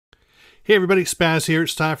Hey everybody, Spaz here.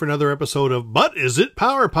 It's time for another episode of But Is It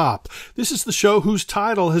Power Pop? This is the show whose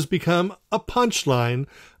title has become a punchline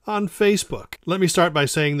on Facebook. Let me start by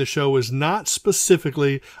saying the show is not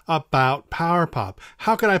specifically about power pop.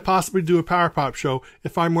 How could I possibly do a power pop show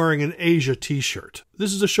if I'm wearing an Asia t-shirt?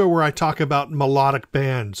 This is a show where I talk about melodic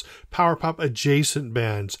bands, power pop adjacent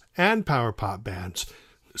bands, and power pop bands.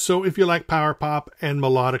 So if you like power pop and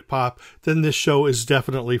melodic pop, then this show is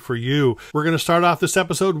definitely for you. We're going to start off this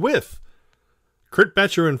episode with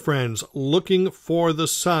CURT and Friends, Looking for the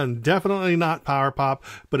Sun. Definitely not power pop,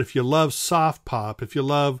 but if you love soft pop, if you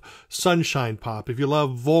love sunshine pop, if you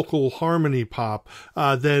love vocal harmony pop,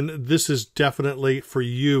 then this is definitely for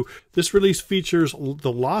you. This release features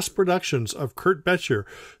the lost productions of CURT,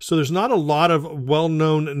 so there's not a lot of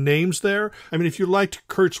well-known names there. I mean, if you liked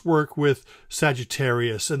CURT's work with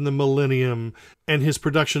Sagittarius and the Millennium and his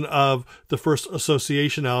production of the first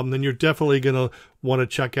Association album, then you're definitely going to want to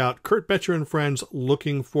check out CURT and Friends,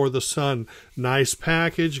 Looking for the Sun. Nice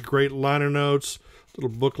package, great liner notes, little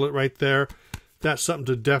booklet right there. That's something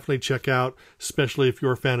to definitely check out, especially if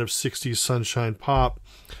you're a fan of 60s sunshine pop.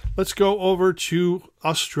 Let's go over to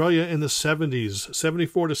Australia in the 70s,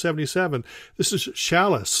 74 to 77. This is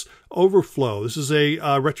CHALICE, Overflow. This is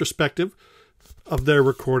a retrospective of their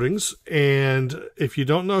recordings, and if you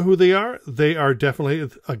don't know who they are definitely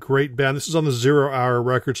a great band. This is on the 0 Hour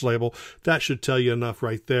Records label. That should tell you enough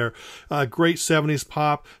right there. Great 70s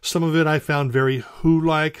pop. Some of it I found very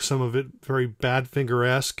Who-like, some of it very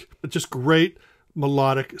Badfinger-esque, but just great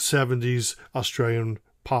melodic 70s Australian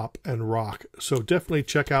pop and rock. So definitely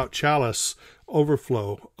check out CHALICE,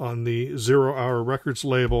 Overflow on the 0 Hour Records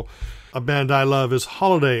label. A band I love is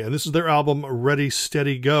Holiday, and this is their album Ready,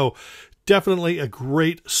 Steady, Go. Definitely a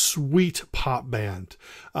great, sweet pop band.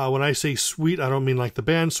 When I say sweet, I don't mean like the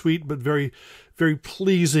band sweet, but very, very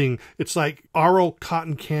pleasing. It's like oral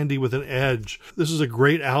cotton candy with an edge. This is a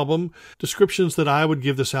great album. Descriptions that I would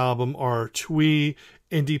give this album are twee,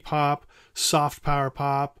 indie pop, soft power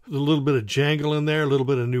pop, a little bit of jangle in there, a little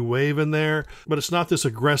bit of new wave in there, but it's not this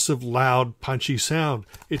aggressive, loud, punchy sound.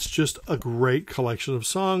 It's just a great collection of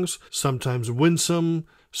songs, sometimes winsome,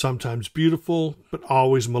 sometimes beautiful, but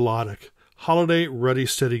always melodic. Holiday, Ready,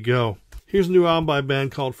 Steady, Go. Here's a new album by a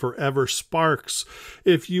band called Forever Sparks.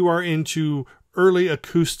 If you are into early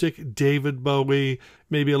acoustic David Bowie,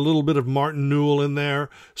 maybe a little bit of Martin Newell in there,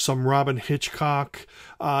 some Robin Hitchcock.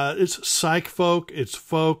 It's psych folk,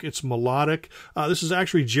 it's melodic. This is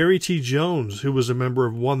actually Jerry T. Jones, who was a member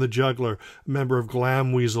of One the Juggler, a member of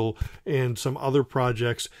Glam Weasel, and some other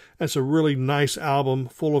projects. It's a really nice album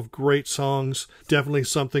full of great songs. Definitely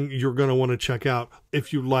something you're going to want to check out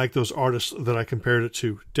if you like those artists that I compared it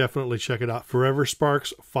to. Definitely check it out. Forever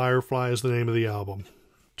Sparks, Firefly is the name of the album.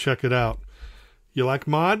 Check it out. You like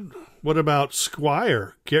mod? What about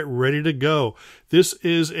SQUIRE? Get Ready to Go. This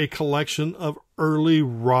is a collection of early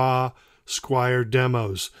raw SQUIRE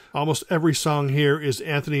demos. Almost every song here is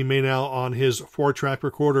Anthony Maynell on his 4-track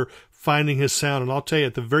recorder finding his sound. And I'll tell you,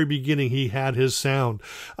 at the very beginning, he had his sound.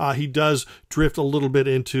 He does drift a little bit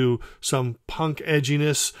into some punk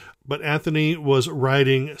edginess, but Anthony was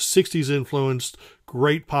writing 60s influenced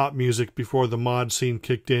great pop music before the mod scene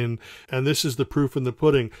kicked in. And this is the proof in the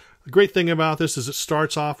pudding. The great thing about this is it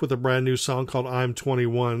starts off with a brand new song called I'm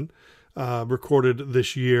 21, recorded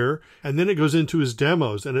this year, and then it goes into his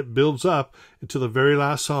demos, and it builds up into the very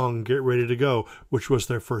last song, Get Ready to Go, which was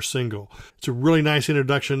their first single. It's a really nice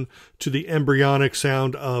introduction to the embryonic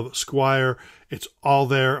sound of SQUIRE. It's all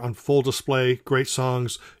there on full display. Great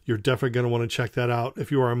songs. You're definitely going to want to check that out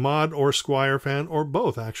if you are a mod or SQUIRE fan, or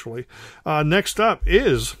both, actually. Next up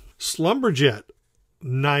is SLUMBERJET.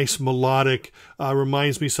 Nice, melodic,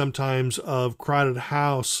 reminds me sometimes of Crowded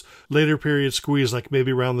House, later period squeeze, like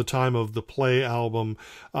maybe around the time of the Play album.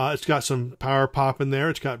 It's got some power pop in there.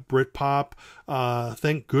 It's got Brit pop.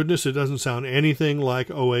 Thank goodness it doesn't sound anything like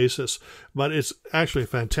Oasis, but it's actually a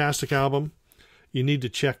fantastic album. You need to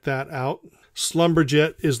check that out.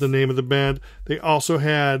 SLUMBERJET is the name of the band. They also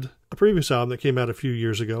had a previous album that came out a few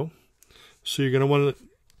years ago, so you're going to want to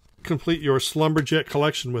complete your SLUMBERJET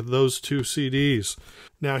collection with those 2 CDs.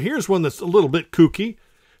 Now here's one that's a little bit kooky.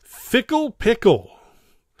 PICKLE.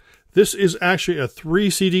 This is actually a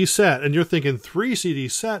 3 CD set, and you're thinking 3 CD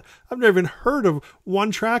set? I've never even heard of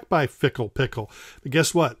one track by PICKLE. But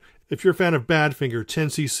guess what? If you're a fan of Badfinger,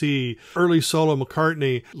 10cc, early solo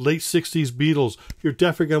McCartney, late 60s Beatles, you're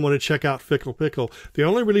definitely going to want to check out PICKLE. They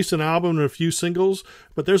only released an album and a few singles,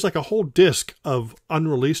 but there's like a whole disc of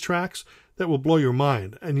unreleased tracks that will blow your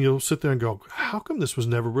mind. And you'll sit there and go, how come this was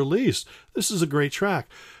never released? This is a great track.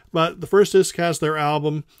 But the first disc has their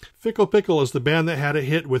album. FICKLE is the band that had a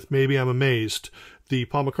hit with Maybe I'm Amazed. the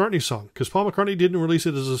Paul McCartney song, because Paul McCartney didn't release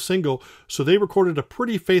it as a single, so they recorded a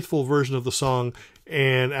pretty faithful version of the song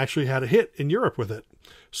and actually had a hit in Europe with it.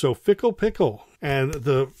 So Fickle Pickle, and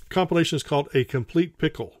the compilation is called A Complete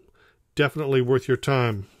Pickle. Definitely worth your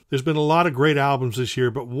time. There's been a lot of great albums this year,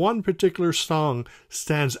 but one particular song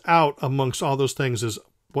stands out amongst all those things as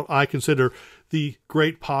what I consider the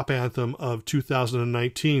great pop anthem of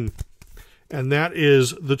 2019. And that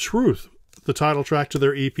is The Truth, the title track to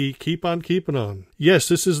their EP, Keep On Keepin' On. Yes,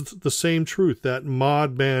 this is the same Truth, that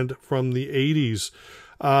mod band from the 80s.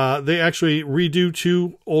 They actually redo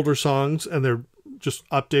 2 older songs, and they're just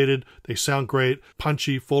updated. They sound great,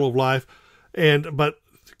 punchy, full of life. But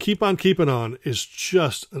Keep On Keepin' On is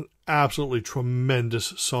just an absolutely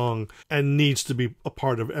tremendous song and needs to be a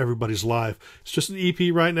part of everybody's life. It's just an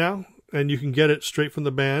EP right now, and you can get it straight from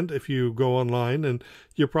the band if you go online, and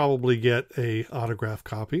you'll probably get a autographed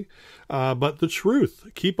copy. But The Truth,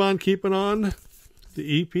 Keep On Keepin' On,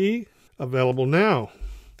 the EP, available now.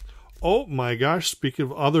 Oh my gosh, speaking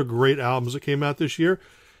of other great albums that came out this year,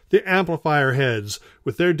 the Amplifier Heads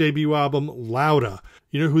with their debut album, Louda.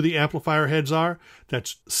 You know who the Amplifier Heads are?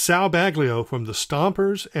 That's Sal Baglio from the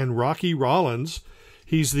Stompers and Rocky Rollins.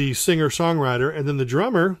 He's the singer-songwriter, and then the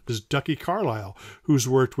drummer is Ducky Carlisle, who's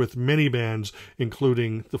worked with many bands,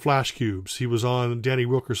 including the Flash Cubes. He was on Danny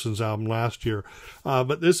Wilkerson's album last year.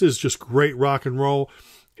 But this is just great rock and roll.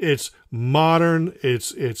 It's modern,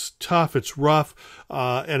 it's tough, it's rough,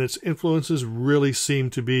 and its influences really seem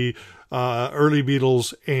to be early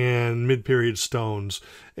Beatles and mid-period Stones,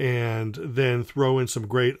 and then throw in some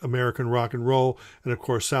great American rock and roll, and of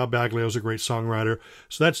course Sal Baglio is a great songwriter,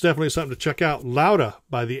 so that's definitely something to check out. Louda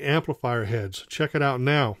by the Amplifier Heads. Check it out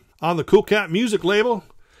now. On the Cool Cat Music label,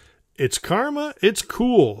 it's Karma, it's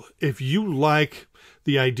cool. If you like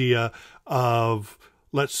the idea of,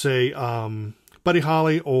 let's say, Buddy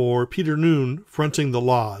Holly or Peter Noon fronting the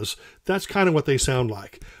Laws. That's kind of what they sound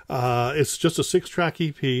like. It's just a 6-track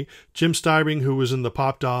EP. Jim Stybring, who was in the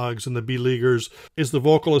Pop Dogs and the B-Leaguers, is the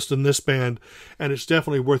vocalist in this band, and it's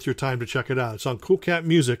definitely worth your time to check it out. It's on Cool Cat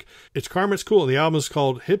Music. It's Karma, it's cool. And the album is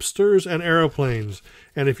called Hipsters and Aeroplanes.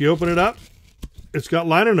 And if you open it up, it's got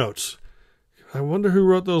liner notes. I wonder who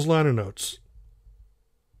wrote those liner notes.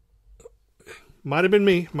 Might have been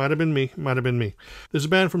me, might have been me, might have been me. There's a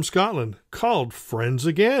band from Scotland called Friends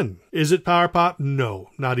Again. Is it power pop? No,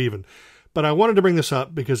 not even. But I wanted to bring this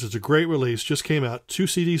up because it's a great release. Just came out, 2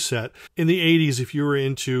 CD set. In the 80s, if you were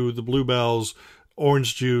into the Bluebells,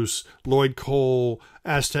 Orange Juice, Lloyd Cole,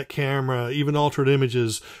 Aztec Camera, even Altered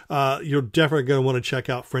Images, you're definitely going to want to check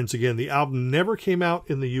out Friends Again. The album never came out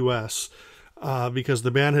in the U.S., because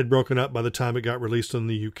the band had broken up by the time it got released in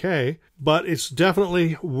the UK. But it's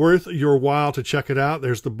definitely worth your while to check it out.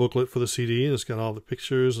 There's the booklet for the CD, and it's got all the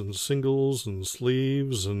pictures and singles and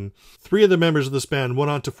sleeves. And 3 of the members of this band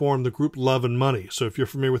went on to form the group Love and Money. So if you're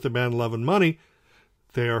familiar with the band Love and Money,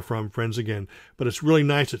 they are from Friends Again. But it's really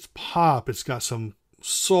nice. It's pop. It's got some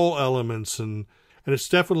soul elements, and it's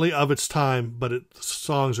definitely of its time, but the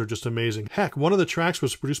songs are just amazing. Heck, one of the tracks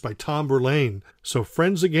was produced by Tom Verlaine. So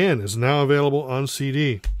Friends Again is now available on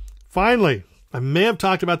CD. Finally, I may have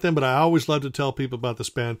talked about them, but I always love to tell people about this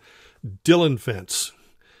band, DILLON Fence.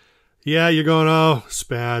 Yeah, you're going, oh,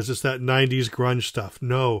 SPAZ, it's that 90s grunge stuff.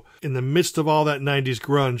 No, in the midst of all that 90s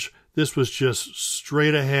grunge, this was just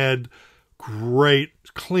straight ahead,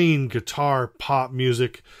 great, clean guitar pop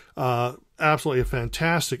music. Absolutely a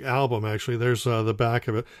fantastic album, actually. There's the back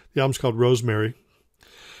of it. The album's called Rosemary.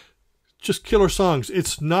 Just killer songs.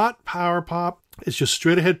 It's not power pop. It's just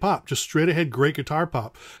straight ahead pop. Just straight ahead great guitar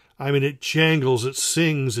pop. I mean, it jangles, it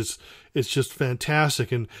sings. It's just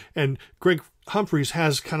fantastic. And Greg Humphreys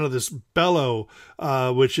has kind of this bellow,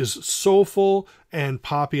 which is soulful and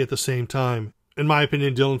poppy at the same time. In my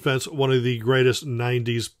opinion, DILLON Fence, one of the greatest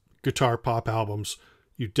 90s guitar pop albums.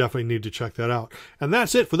 You definitely need to check that out. And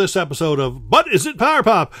that's it for this episode of But Is It Power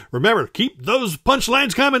Pop? Remember, keep those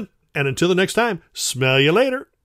punchlines coming. And until the next time, smell you later.